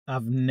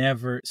I've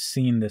never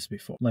seen this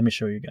before. Let me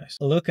show you guys.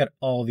 Look at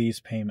all these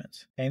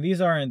payments. And these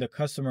aren't the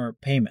customer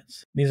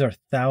payments. These are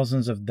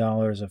thousands of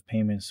dollars of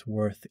payments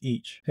worth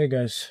each. Hey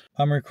guys,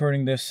 I'm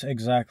recording this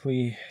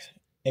exactly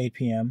 8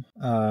 p.m.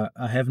 I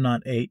have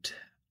not ate.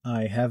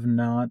 I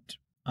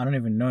don't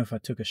even know if I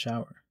took a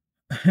shower.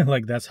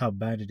 Like, that's how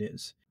bad it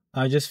is.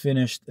 I just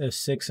finished a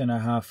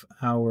 6.5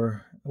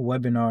 hour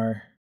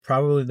webinar,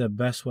 probably the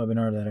best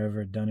webinar that I've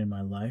ever done in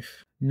my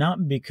life.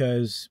 Not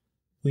because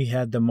we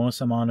had the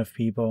most amount of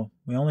people.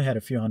 We only had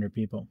a few hundred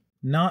people.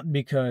 Not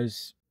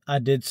because I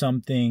did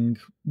something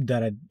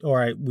that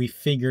we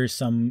figured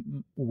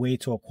some way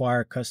to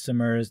acquire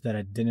customers that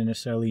I didn't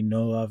necessarily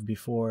know of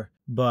before,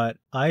 but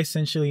I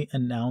essentially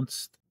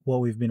announced what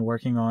we've been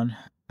working on.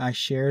 I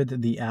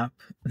shared the app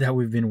that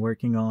we've been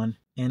working on,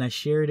 and I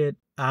shared it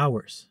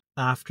hours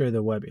after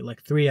the webinar,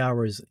 like 3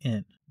 hours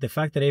in. The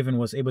fact that I even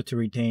was able to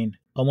retain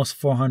almost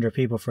 400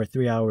 people for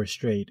 3 hours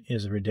straight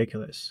is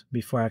ridiculous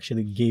before I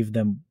actually gave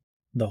them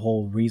the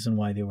whole reason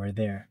why they were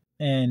there.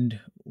 And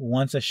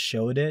once I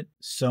showed it,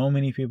 so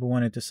many people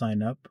wanted to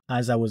sign up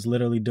as I was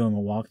literally doing a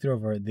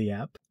walkthrough of the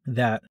app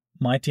that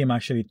my team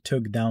actually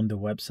took down the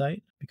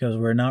website because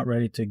we're not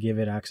ready to give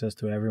it access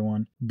to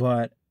everyone.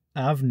 But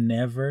I've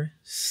never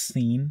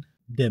seen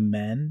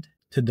demand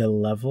to the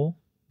level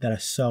that I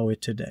saw it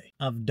today.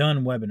 I've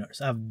done webinars.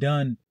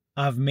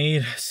 I've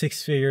made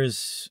 6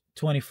 figures,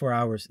 24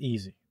 hours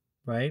easy,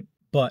 right?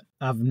 But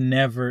I've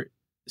never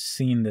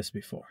seen this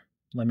before.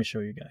 Let me show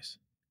you guys.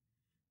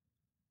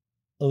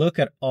 Look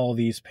at all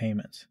these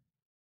payments.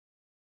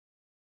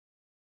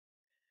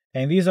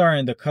 And these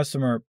aren't the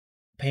customer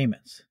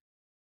payments.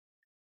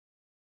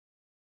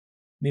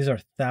 These are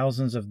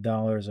thousands of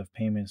dollars of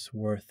payments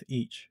worth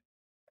each.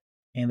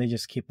 And they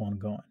just keep on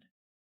going.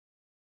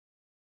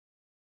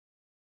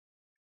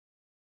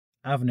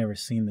 I've never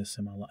seen this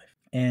in my life.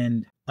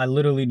 And I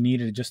literally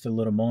needed just a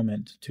little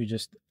moment to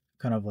just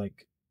kind of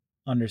like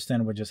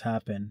understand what just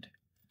happened.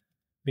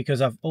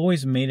 Because I've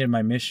always made it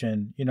my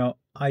mission. You know,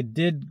 I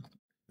did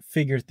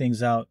figure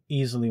things out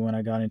easily when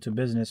I got into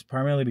business,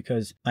 primarily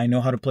because I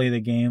know how to play the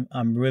game.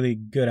 I'm really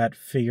good at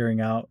figuring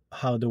out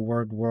how the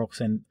world works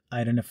and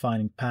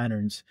identifying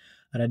patterns,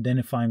 at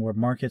identifying where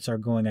markets are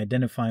going,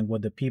 identifying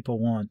what the people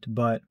want.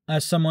 But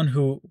as someone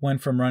who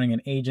went from running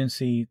an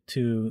agency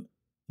to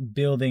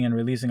building and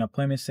releasing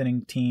appointment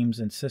setting teams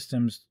and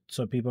systems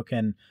so people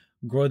can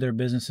grow their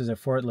businesses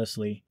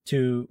effortlessly,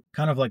 to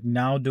kind of like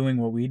now doing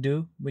what we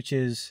do, which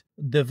is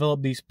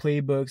develop these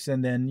playbooks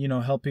and then, you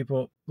know, help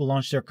people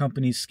launch their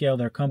companies, scale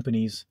their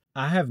companies.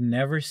 I have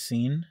never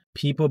seen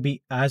people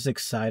be as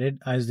excited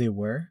as they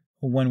were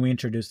when we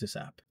introduced this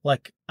app.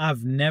 Like,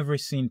 I've never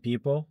seen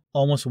people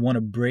almost want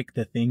to break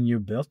the thing you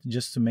built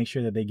just to make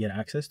sure that they get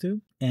access to.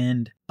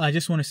 And I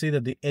just want to say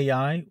that the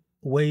AI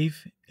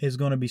wave is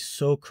going to be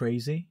so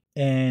crazy.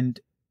 And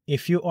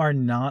if you are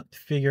not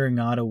figuring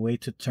out a way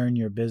to turn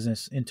your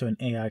business into an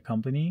AI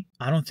company,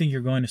 I don't think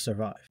you're going to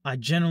survive. I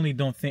generally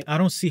I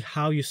don't see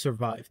how you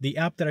survive. The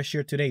app that I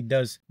shared today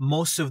does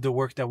most of the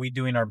work that we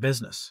do in our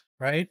business,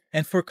 right?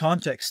 And for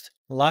context,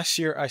 last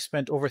year I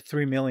spent over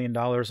 $3 million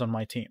on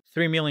my team.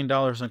 $3 million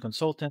on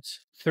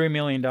consultants, $3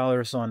 million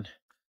on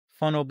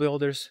funnel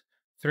builders,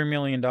 $3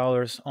 million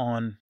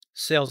on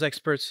sales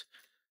experts,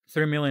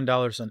 $3 million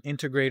on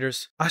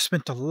integrators. I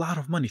spent a lot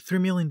of money.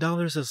 $3 million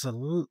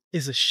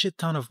is a shit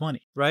ton of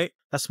money, right?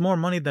 That's more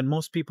money than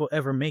most people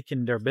ever make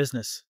in their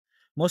business.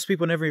 Most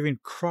people never even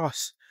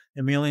cross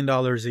 $1 million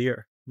a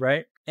year,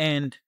 right?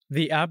 And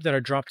the app that I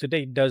dropped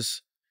today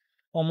does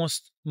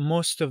almost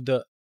most of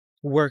the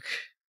work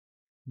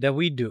that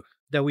we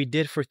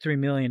did for $3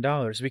 million,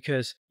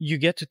 because you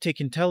get to take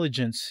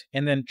intelligence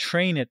and then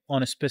train it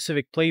on a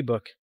specific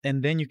playbook,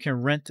 and then you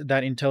can rent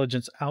that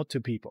intelligence out to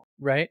people,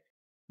 right?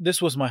 This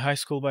was my high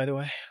school, by the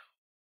way.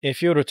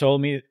 If you would have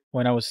told me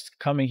when I was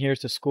coming here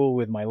to school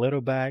with my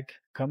little bag,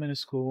 coming to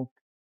school,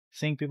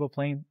 seeing people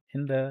playing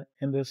in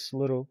this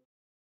little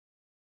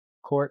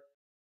court,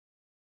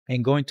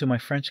 and going to my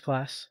French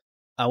class.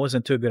 I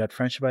wasn't too good at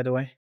French, by the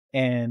way.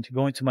 And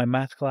going to my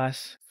math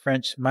class,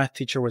 French math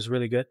teacher was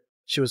really good.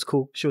 She was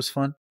cool. She was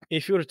fun.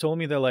 If you would have told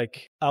me that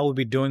like I would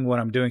be doing what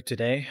I'm doing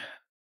today,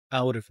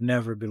 I would have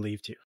never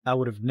believed you. I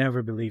would have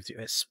never believed you,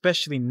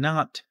 especially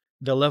not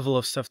the level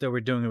of stuff that we're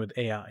doing with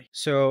AI.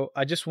 So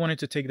I just wanted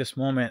to take this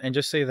moment and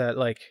just say that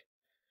like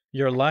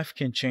your life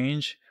can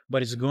change,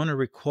 but it's going to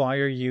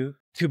require you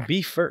to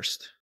be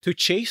first, to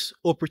chase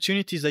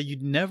opportunities that you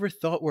never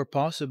thought were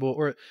possible,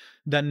 or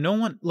that no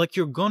one, like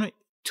you're going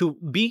to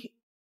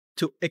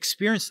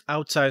experience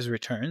outsized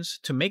returns,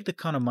 to make the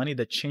kind of money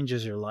that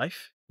changes your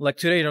life. Like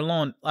today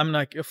alone, I'm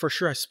like, for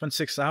sure I spent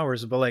 6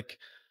 hours, but like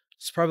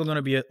it's probably going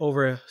to be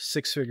over a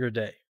 6-figure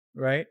day,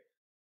 right?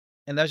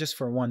 And that's just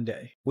for one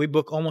day. We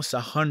booked almost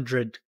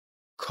 100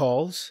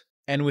 calls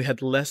and we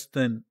had less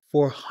than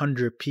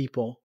 400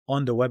 people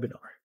on the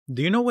webinar.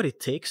 Do you know what it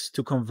takes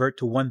to convert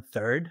to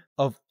 1/3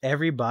 of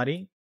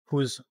everybody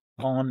who's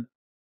on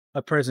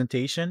a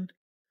presentation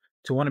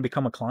to want to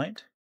become a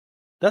client?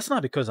 That's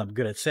not because I'm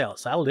good at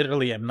sales. I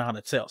literally am not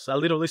at sales. I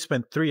literally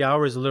spent 3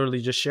 hours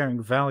literally just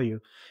sharing value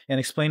and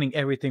explaining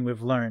everything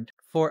we've learned.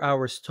 4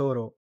 hours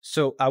total.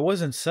 So I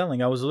wasn't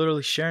selling. I was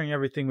literally sharing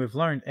everything we've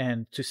learned.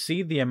 And to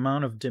see the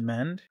amount of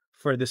demand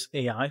for this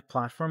AI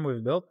platform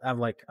we've built,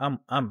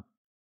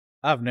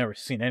 I've never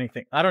seen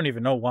anything. I don't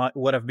even know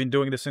what I've been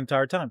doing this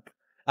entire time.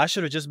 I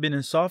should have just been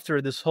in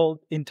software this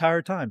whole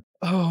entire time.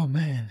 Oh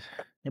man.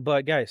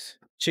 But guys,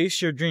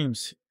 chase your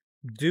dreams.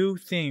 Do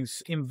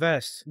things,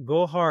 invest,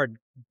 go hard,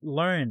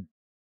 learn.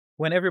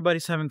 When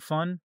everybody's having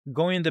fun,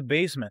 go in the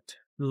basement.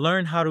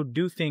 Learn how to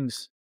do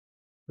things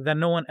that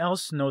no one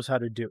else knows how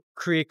to do.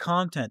 Create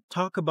content.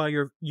 Talk about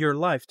your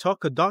life.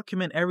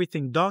 Document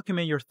everything.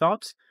 Document your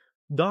thoughts.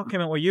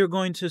 Document what you're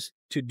going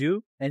to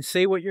do and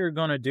say what you're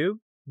going to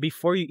do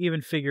before you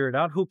even figure it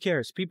out. Who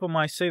cares? People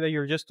might say that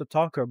you're just a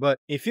talker, but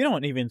if you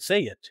don't even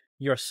say it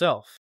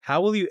yourself,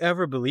 how will you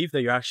ever believe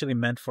that you're actually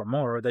meant for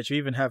more or that you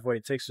even have what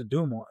it takes to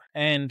do more?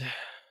 And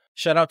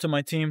shout out to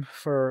my team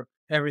for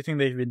everything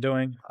they've been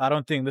doing. I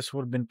don't think this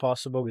would have been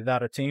possible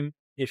without a team.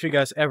 If you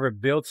guys ever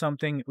build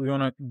something, we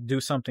want to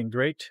do something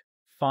great,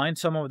 find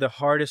some of the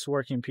hardest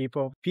working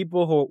people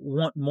who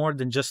want more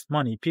than just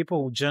money,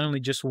 people who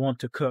generally just want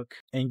to cook,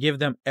 and give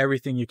them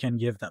everything you can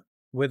give them.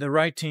 With the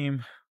right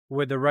team,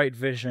 with the right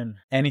vision,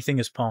 anything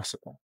is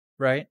possible.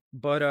 Right?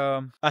 But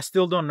I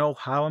still don't know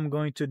how I'm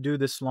going to do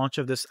this launch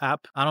of this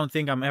app. I don't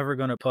think I'm ever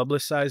going to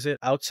publicize it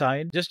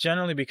outside, just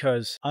generally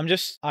because I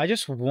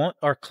just want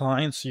our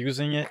clients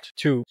using it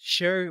to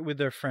share it with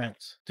their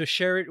friends, to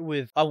share it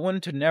with. I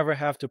want to never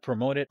have to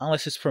promote it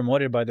unless it's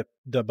promoted by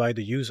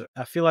the user.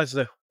 I feel like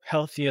the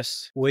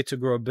healthiest way to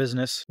grow a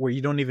business where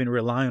you don't even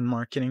rely on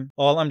marketing.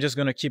 All I'm just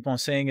going to keep on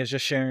saying is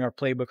just sharing our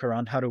playbook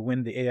around how to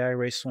win the AI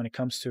race when it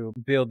comes to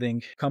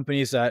building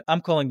companies that I'm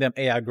calling them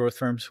AI growth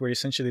firms, where you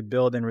essentially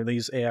build and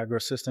release AI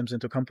growth systems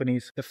into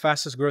companies. The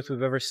fastest growth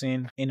we've ever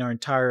seen in our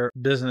entire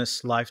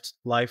business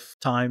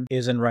lifetime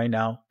is in right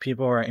now.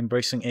 People are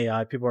embracing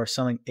AI. People are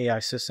selling AI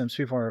systems.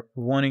 People are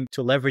wanting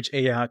to leverage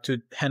AI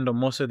to handle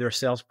most of their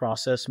sales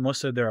process,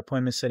 most of their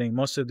appointment setting,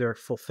 most of their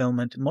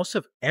fulfillment, most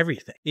of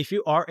everything. If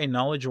you are a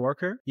knowledge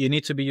worker, you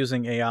need to be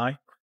using AI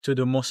to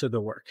do most of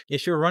the work.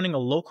 If you're running a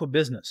local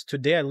business,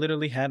 today I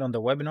literally had on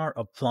the webinar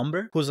a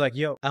plumber who's like,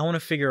 yo, I want to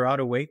figure out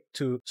a way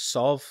to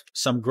solve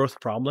some growth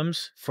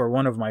problems for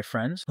one of my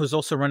friends who's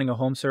also running a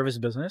home service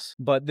business.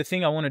 But the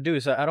thing I want to do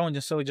is I don't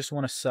necessarily just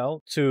want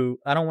to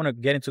I don't want to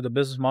get into the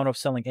business model of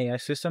selling AI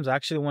systems. I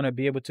actually want to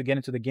be able to get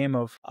into the game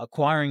of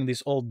acquiring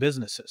these old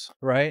businesses,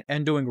 right?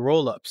 And doing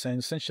roll-ups and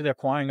essentially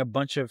acquiring a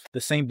bunch of the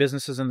same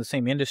businesses in the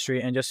same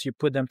industry and just you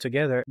put them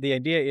together. The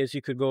idea is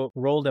you could go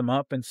roll them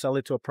up and sell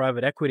it to a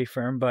private equity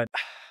firm, but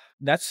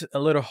that's a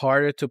little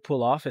harder to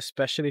pull off,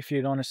 especially if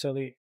you don't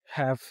necessarily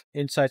have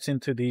insights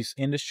into these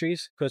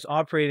industries, because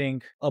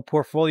operating a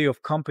portfolio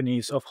of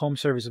companies of home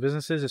service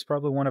businesses is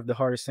probably one of the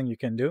hardest things you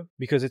can do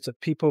because it's a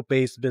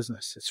people-based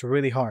business. It's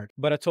really hard.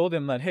 But I told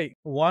him that, hey,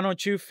 why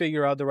don't you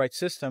figure out the right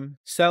system,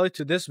 sell it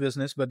to this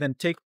business, but then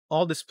take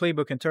all this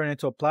playbook and turn it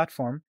into a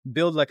platform,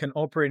 build like an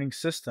operating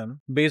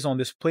system based on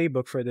this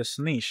playbook for this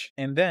niche.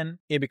 And then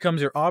it becomes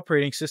your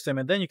operating system.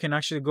 And then you can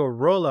actually go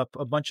roll up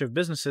a bunch of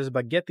businesses,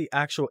 but get the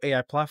actual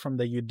AI platform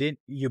that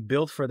you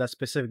built for that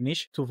specific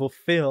niche to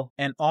fulfill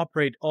and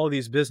operate all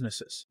these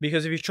businesses.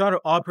 Because if you try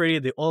to operate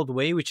it the old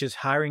way, which is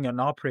hiring an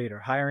operator,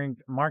 hiring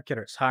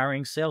marketers,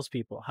 hiring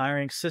salespeople,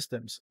 hiring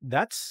systems,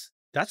 that's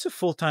a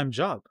full-time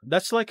job.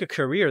 That's like a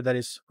career that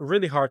is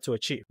really hard to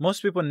achieve.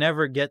 Most people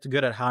never get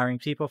good at hiring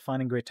people,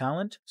 finding great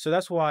talent. So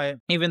that's why,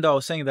 even though I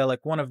was saying that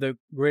like one of the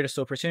greatest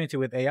opportunity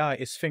with AI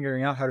is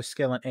figuring out how to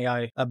scale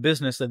a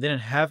business that didn't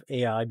have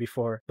AI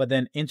before, but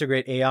then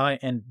integrate AI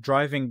and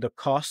driving the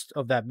cost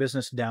of that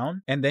business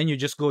down. And then you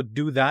just go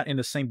do that in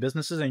the same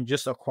businesses and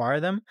just acquire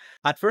them.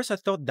 At first, I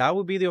thought that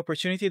would be the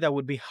opportunity that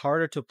would be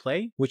harder to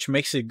play, which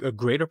makes it a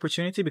great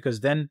opportunity because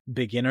then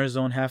beginners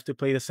don't have to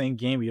play the same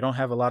game. You don't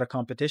have a lot of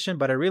competition.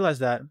 But I realized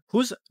that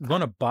who's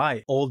going to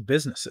buy old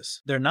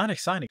businesses? They're not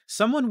exciting.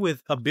 Someone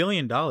with $1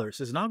 billion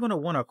is not going to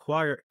want to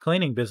acquire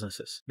cleaning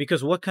businesses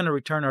because what kind of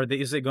return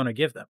is it going to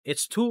give them?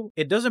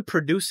 It doesn't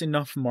produce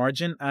enough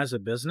margin as a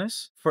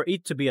business for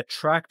it to be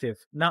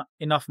attractive, not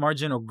enough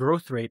margin or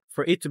growth rate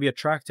for it to be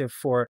attractive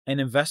for an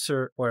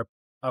investor or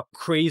a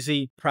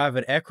crazy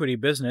private equity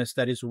business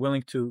that is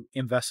willing to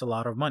invest a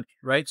lot of money,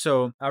 right?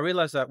 So I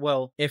realized that,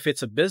 well, if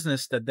it's a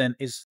business that then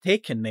is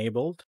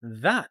tech-enabled,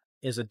 that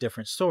is a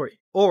different story.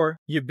 Or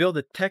you build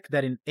a tech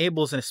that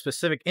enables a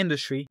specific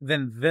industry,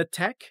 then the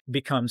tech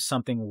becomes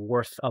something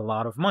worth a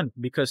lot of money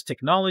because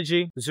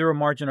technology, zero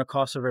marginal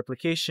cost of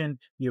replication,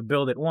 you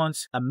build it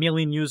once, 1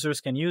 million users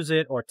can use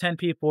it, or 10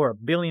 people or 1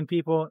 billion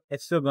people,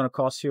 it's still going to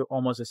cost you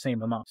almost the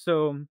same amount.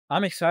 So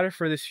I'm excited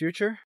for this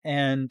future,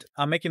 and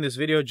I'm making this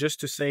video just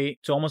to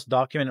almost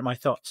document my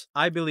thoughts.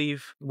 I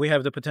believe we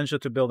have the potential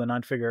to build a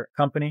 9-figure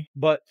company,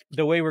 but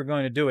the way we're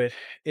going to do it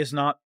is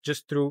not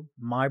just through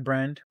my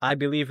brand. I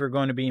believe we're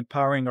going to be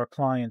empowering our clients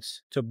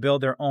clients to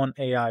build their own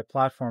AI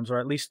platforms, or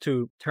at least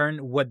to turn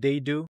what they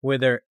do with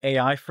their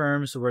AI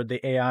firms, or the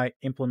AI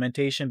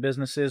implementation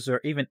businesses,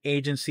 or even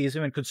agencies,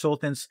 even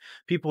consultants,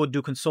 people who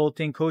do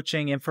consulting,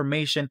 coaching,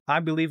 information. I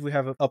believe we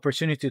have an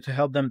opportunity to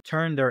help them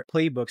turn their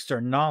playbooks,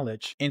 their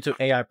knowledge into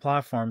AI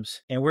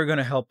platforms. And we're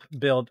going to help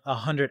build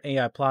 100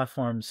 AI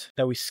platforms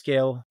that we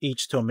scale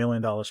each to $1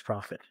 million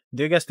profit.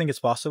 Do you guys think it's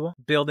possible?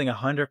 Building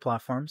 100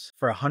 platforms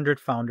for 100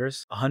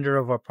 founders, 100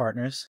 of our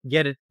partners,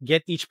 get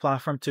each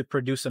platform to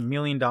produce $1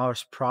 million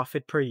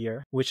profit per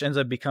year, which ends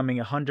up becoming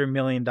 $100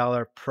 million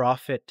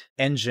profit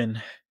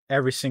engine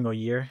every single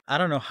year. I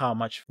don't know how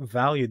much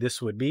value this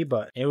would be,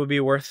 but it would be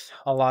worth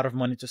a lot of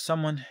money to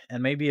someone,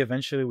 and maybe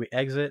eventually we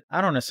exit.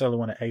 I don't necessarily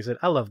want to exit.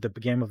 I love the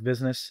game of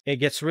business. It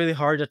gets really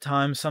hard at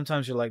times.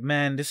 Sometimes you're like,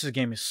 man,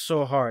 game is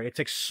so hard. It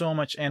takes so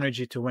much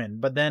energy to win,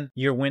 but then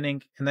you're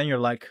winning, and then you're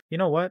like, you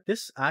know what?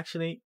 This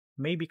actually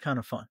may be kind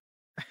of fun.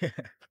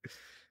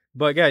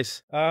 But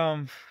guys,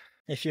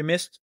 if you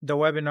missed the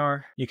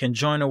webinar, you can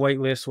join a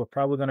waitlist. We're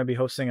probably going to be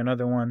hosting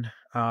another one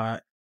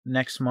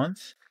next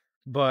month.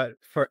 But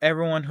for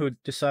everyone who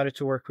decided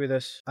to work with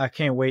us, I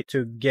can't wait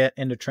to get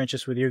in the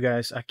trenches with you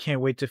guys. I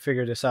can't wait to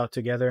figure this out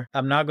together.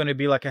 I'm not going to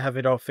be like I have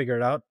it all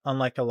figured out,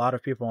 unlike a lot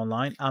of people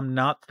online. I'm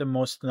not the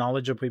most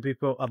knowledgeable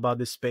people about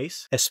this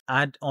space.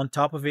 Add on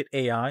top of it,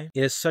 AI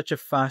is such a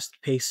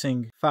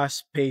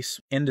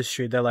fast-paced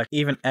industry that like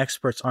even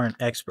experts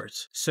aren't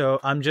experts. So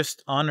I'm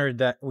just honored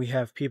that we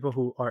have people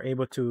who are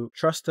able to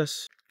trust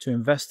us, to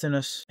invest in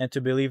us, and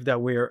to believe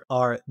that we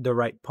are the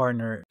right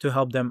partner to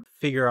help them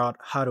figure out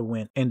how to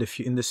win in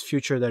this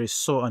future that is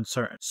so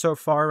uncertain. So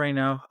far right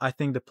now, I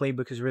think the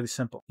playbook is really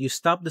simple. You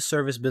stop the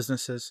service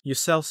businesses, you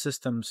sell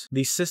systems.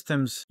 These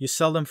systems, you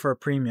sell them for a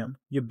premium.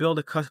 You build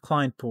a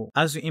client pool.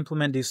 As you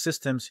implement these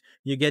systems,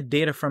 you get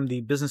data from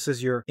the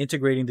businesses you're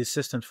integrating these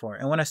systems for.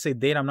 And when I say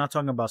data, I'm not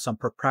talking about some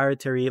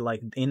proprietary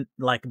like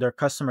their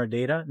customer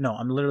data. No,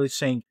 I'm literally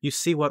saying you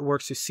see what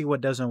works, you see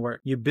what doesn't work.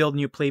 You build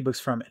new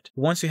playbooks from it.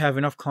 Once you have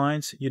enough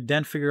clients, you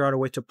then figure out a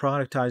way to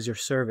productize your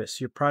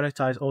service. You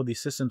productize all these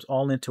systems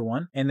all into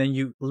one, and then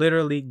you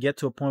literally get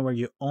to a point where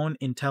you own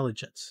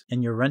intelligence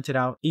and you rent it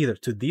out either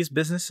to these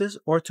businesses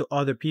or to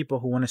other people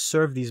who want to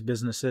serve these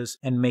businesses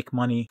and make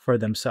money for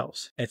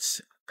themselves.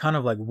 It's kind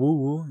of like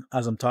woo-woo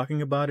as I'm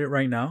talking about it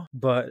right now,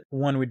 but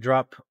when we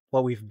drop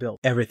what we've built,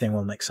 everything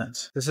will make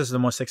sense. This is the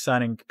most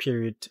exciting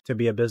period to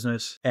be a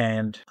business,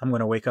 and I'm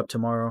going to wake up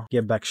tomorrow,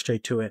 get back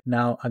straight to it.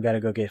 Now I got to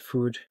go get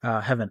food.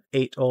 I haven't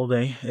ate all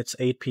day. It's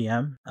 8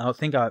 p.m. I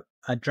think I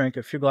drank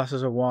a few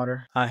glasses of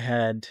water. I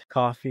had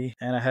coffee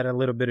and I had a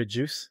little bit of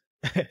juice.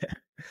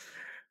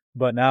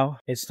 But now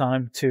it's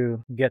time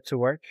to get to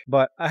work.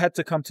 But I had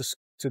to come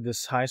to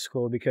this high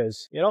school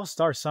because it all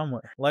starts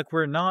somewhere. Like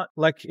we're not,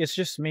 like it's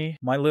just me,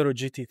 my little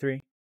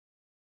GT3.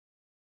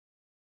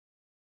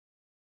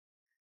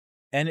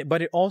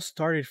 But it all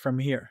started from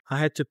here. I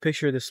had to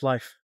picture this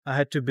life. I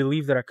had to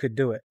believe that I could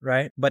do it,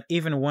 right? But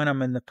even when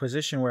I'm in the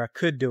position where I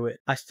could do it,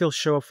 I still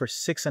show up for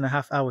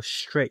 6.5 hours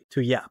straight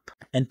to yap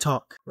and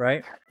talk,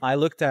 right? I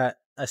looked at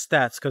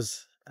stats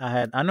because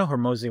I know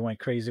Hormozy went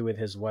crazy with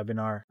his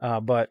webinar,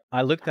 but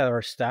I looked at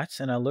our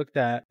stats and I looked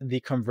at the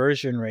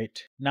conversion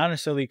rate, not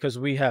necessarily because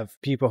we have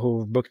people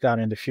who booked out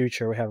in the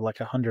future. We have like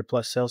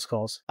 100+ sales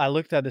calls. I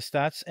looked at the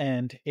stats,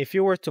 and if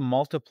you were to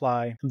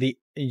multiply the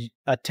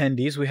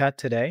attendees we had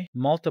today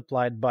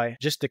multiplied by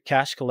just the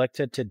cash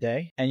collected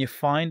today, and you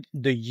find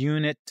the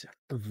unit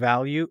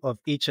value of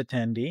each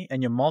attendee,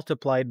 and you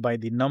multiply it by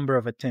the number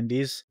of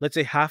attendees, let's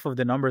say half of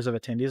the numbers of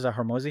attendees that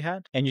Hormozy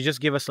had, and you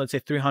just give us, let's say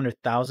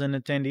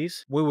 300,000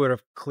 attendees, we would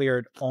have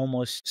cleared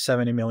almost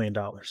 $70 million,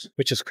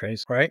 which is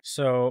crazy, right?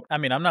 So, I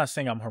mean, I'm not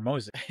saying I'm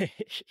Hormozy,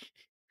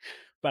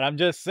 but I'm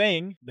just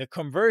saying the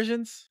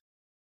conversions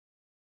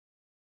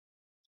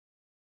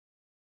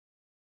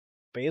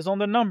based on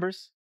the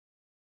numbers,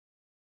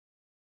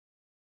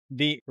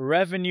 the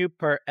revenue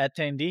per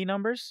attendee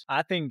numbers,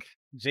 I think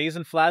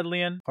Jason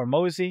Fladlian,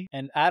 Hormozy,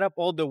 and add up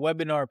all the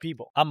webinar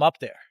people, I'm up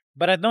there.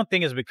 But I don't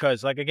think it's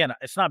because, like, again,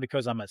 it's not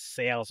because I'm a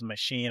sales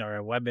machine or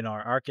a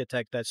webinar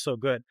architect that's so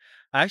good.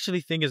 I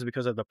actually think it's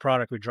because of the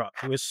product we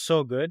dropped. It was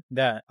so good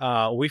that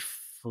we're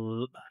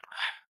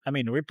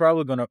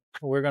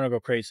gonna go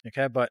crazy.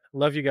 Okay, but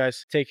love you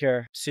guys. Take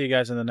care. See you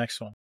guys in the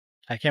next one.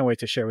 I can't wait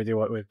to share with you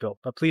what we've built.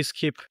 But please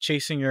keep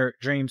chasing your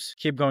dreams.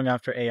 Keep going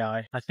after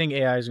AI. I think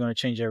AI is going to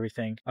change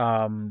everything.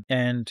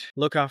 And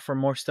look out for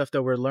more stuff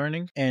that we're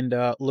learning. And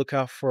look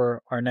out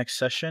for our next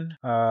session.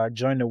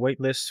 Join the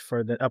waitlist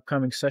for the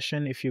upcoming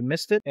session if you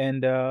missed it.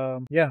 And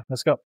yeah,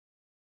 let's go.